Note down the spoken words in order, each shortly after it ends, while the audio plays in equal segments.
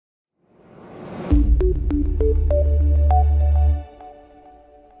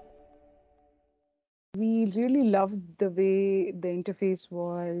really loved the way the interface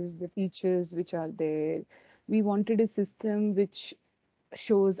was, the features which are there. We wanted a system which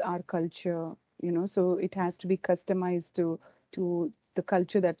shows our culture, so it has to be customized to the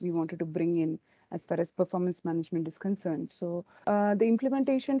culture that we wanted to bring in as far as performance management is concerned. So the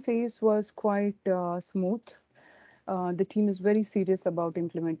implementation phase was quite smooth. The team is very serious about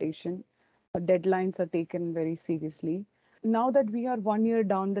implementation. Deadlines are taken very seriously. Now that we are 1 year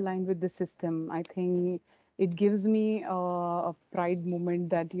down the line with the system, I think it gives me a pride moment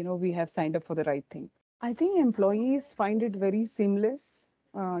that we have signed up for the right thing. I think employees find it very seamless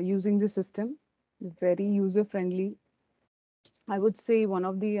using the system, very user friendly. I would say one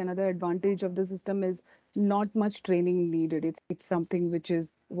of the another advantage of the system is not much training needed. It's something which is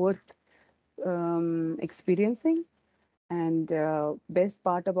worth experiencing. And best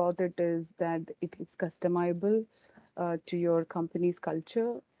part about it is that it is customizable to your company's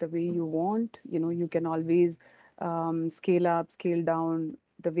culture, the way you want. You can always scale up, scale down,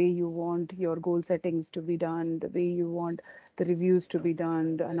 the way you want your goal settings to be done, the way you want the reviews to be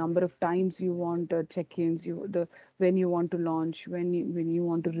done, the number of times you want check-ins, the when you want to launch, when you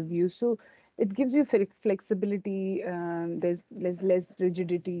want to review. So it gives you flexibility. There's less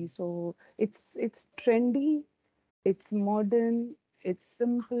rigidity. So it's trendy, it's modern, it's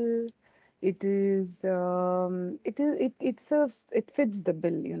simple, it serves, it fits the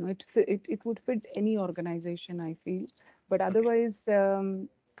bill, it would fit any organization, I feel. But otherwise,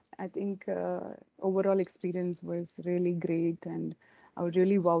 I think overall experience was really great, and I would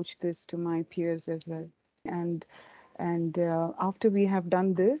really vouch this to my peers as well. And after we have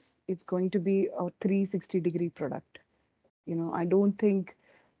done this, it's going to be a 360-degree product. I don't think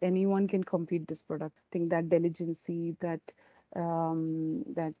anyone can compete this product. I think that diligency, that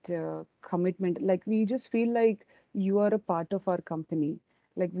commitment, like we just feel like you are a part of our company.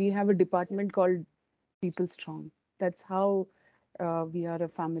 Like we have a department called PeopleStrong. That's how we are a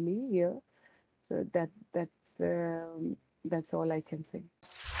family here. So that's all I can say.